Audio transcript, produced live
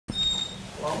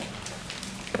Well,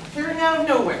 appearing out of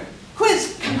nowhere.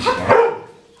 Quiz!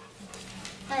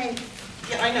 Hey.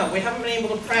 Yeah, I know, we haven't been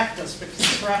able to practice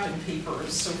because the wrapping paper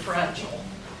is so fragile.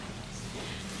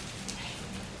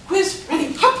 Quiz,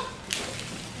 ready, hop!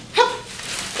 Hop!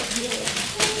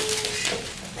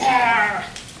 There!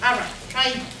 All right,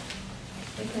 try.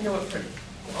 I can do it pretty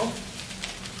well.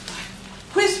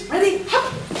 Quiz, ready,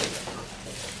 hop!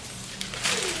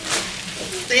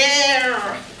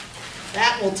 There!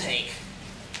 That will take.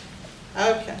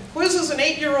 Okay, Quiz is an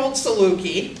 8-year-old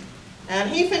saluki, and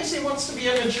he thinks he wants to be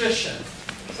a magician.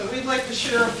 So we'd like to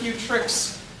share a few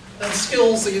tricks and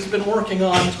skills that he's been working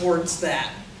on towards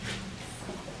that.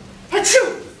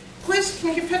 Achoo! Quiz,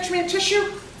 can you fetch me a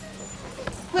tissue?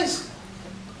 Quiz.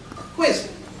 Quiz,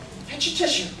 fetch a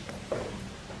tissue.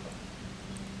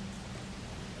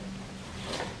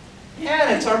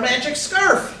 And it's our magic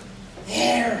scarf.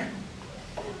 There.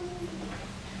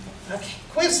 Okay,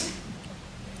 Quiz.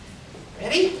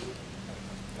 Ready?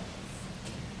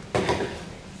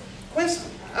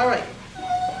 Quiz? All right.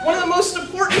 One of the most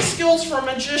important skills for a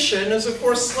magician is, of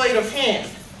course, sleight of hand.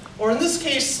 Or in this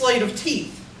case, sleight of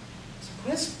teeth. So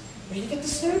Quiz, ready to get the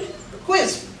snood?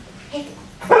 Quiz. Hey.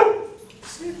 Get the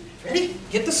snood. Ready?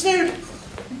 Get the snood.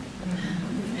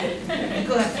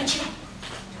 Go ahead, fetch it up.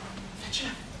 Fetch it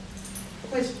up.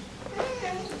 Quiz.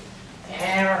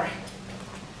 There.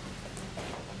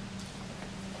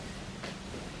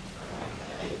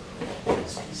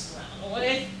 Squeeze that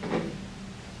away.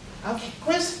 Okay,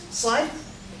 Quiz, slide.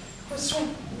 Quiz,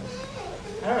 swing.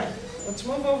 All right, let's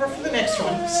move over for the next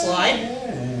one.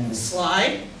 Slide,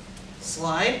 slide,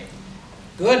 slide.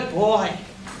 Good boy.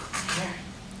 There.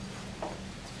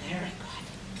 Very good.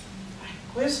 All right,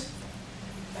 Quiz.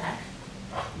 Back.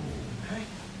 All right,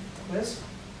 Quiz.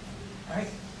 All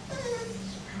right.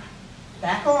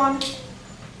 Back on.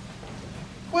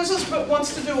 Quiz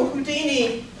wants to do a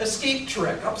Houdini escape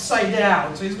trick, upside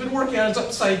down. So he's been working on his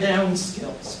upside down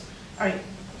skills. All right,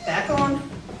 back on.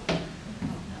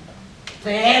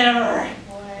 There.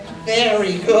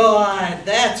 Very good.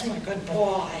 That's my good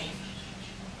boy.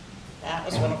 That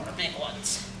was one of our big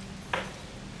ones.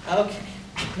 Okay,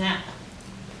 now.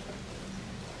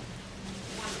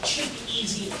 It should be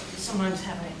easy. Sometimes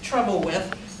having trouble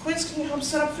with. Quiz, can you help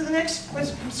set up for the next?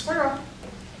 Quiz, square up.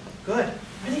 Good.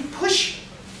 Ready? Push.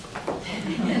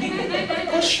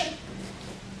 Push.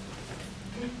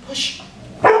 Push.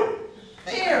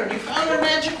 There, you found our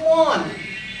magic wand.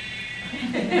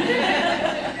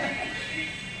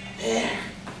 There.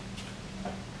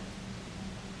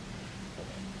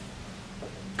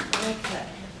 Okay,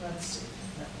 let's see.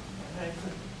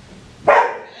 Okay.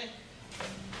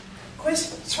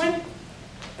 Quiz, swing.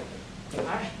 All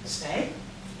right, stay.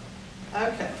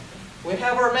 Okay, we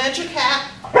have our magic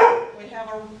hat. We have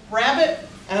a rabbit.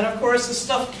 And of course, the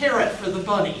stuffed carrot for the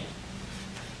bunny.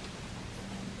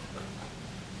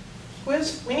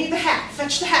 Quiz, we need the hat.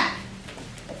 Fetch the hat.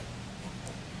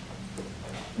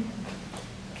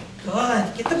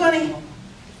 Good. Get the bunny.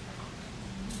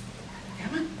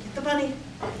 Come on, get the bunny.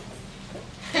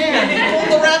 And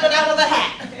pull the rabbit out of the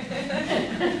hat.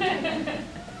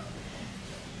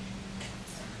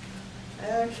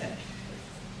 Okay.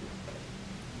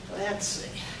 Let's see.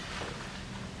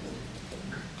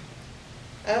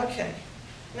 Okay,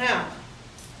 now,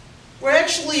 we're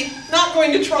actually not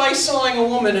going to try sawing a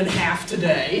woman in half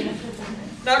today.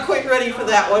 Not quite ready for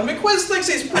that one, but Quiz thinks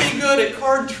he's pretty good at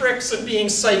card tricks and being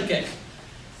psychic.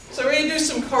 So we're going to do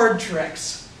some card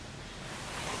tricks.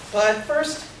 But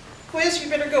first, Quiz, you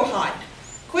better go hide.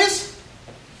 Quiz,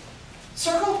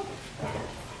 circle.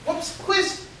 Whoops,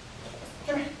 Quiz.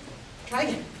 Come here, try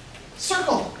again.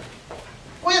 Circle.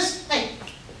 Quiz, hey.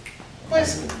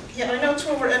 Quiz, yeah, I know it's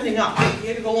where we're ending up. You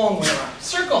had to go a long way around.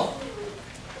 Circle.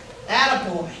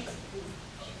 Attaboy.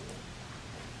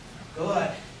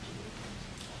 Good.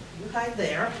 You hide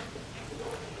there.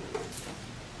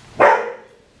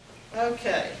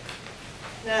 Okay.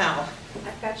 Now.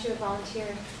 I've got you a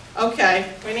volunteer.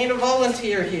 Okay, we need a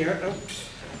volunteer here. Oops,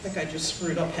 I think I just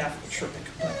screwed up half the trick.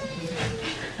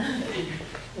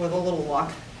 With a little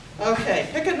luck. Okay,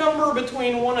 pick a number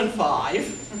between 1 and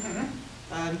 5.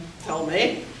 And tell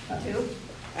me. 2.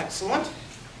 Excellent.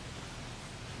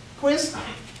 Quiz?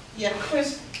 Yeah,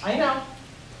 Quiz. I know.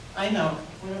 I know.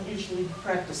 We don't usually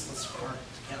practice this part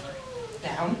together.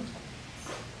 Down.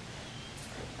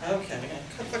 Okay, I'm going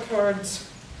to cut the cards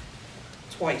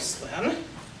twice then.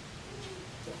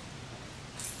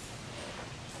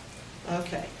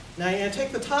 Okay. Now you're going to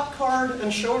take the top card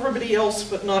and show everybody else,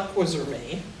 but not Quiz or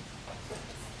me.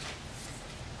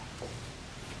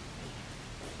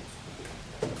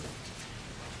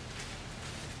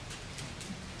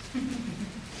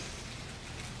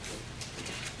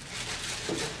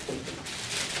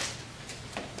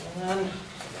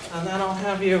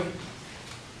 have you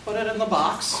put it in the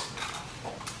box.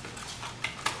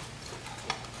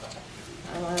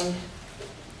 And then,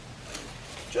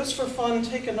 just for fun,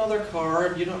 take another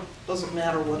card. Doesn't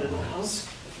matter what it is.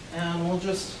 And we'll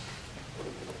just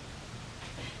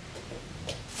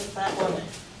put that one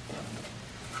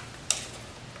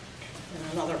in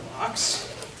another box.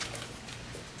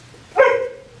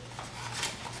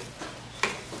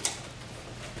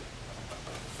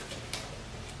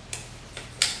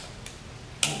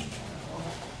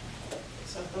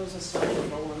 Set those aside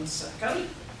for 1 second.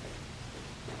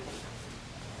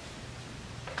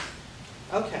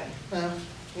 Okay, now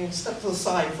you can step to the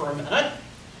side for a minute.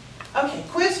 Okay,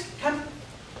 quiz, come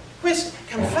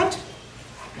front.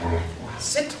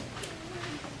 Sit.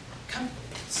 Come,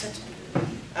 sit.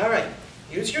 All right,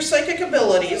 use your psychic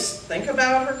abilities. Think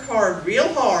about her card real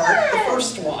hard, the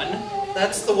first one.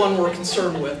 That's the one we're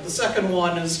concerned with. The second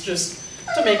one is just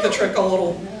to make the trick a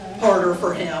little harder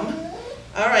for him.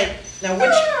 All right, now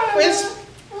which quiz?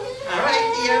 All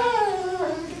right, here.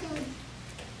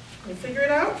 You figure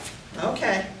it out?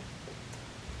 Okay.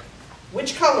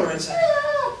 Which color is it?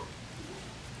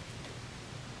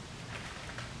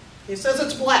 He says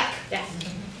it's black. Yes.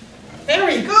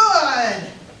 Very good.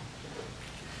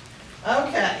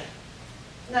 Okay.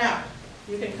 Now,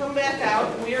 you can come back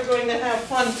out, and we are going to have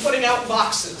fun putting out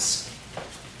boxes.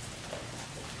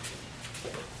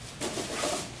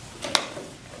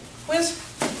 Quiz,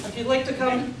 if you'd like to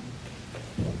come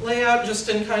lay out just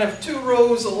in kind of 2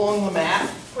 rows along the mat.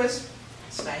 Quiz,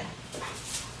 stay.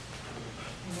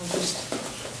 And we'll just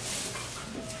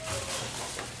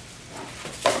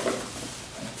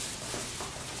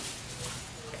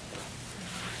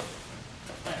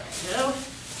go.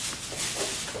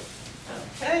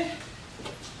 Okay.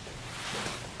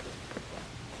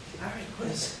 All right,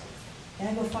 quiz.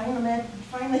 Gotta go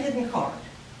find the hidden card,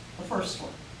 the first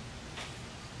one.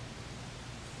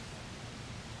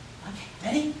 Okay,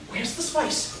 ready? Where's the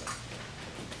spice?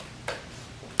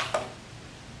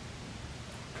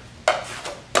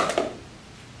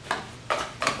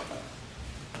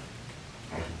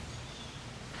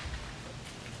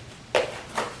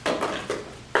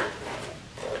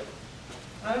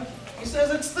 He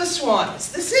says it's this one.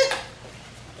 Is this it?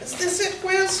 Is this it,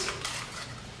 quiz?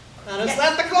 And is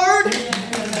that the card?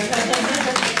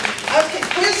 Okay,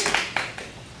 quiz.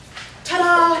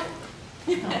 Ta-da!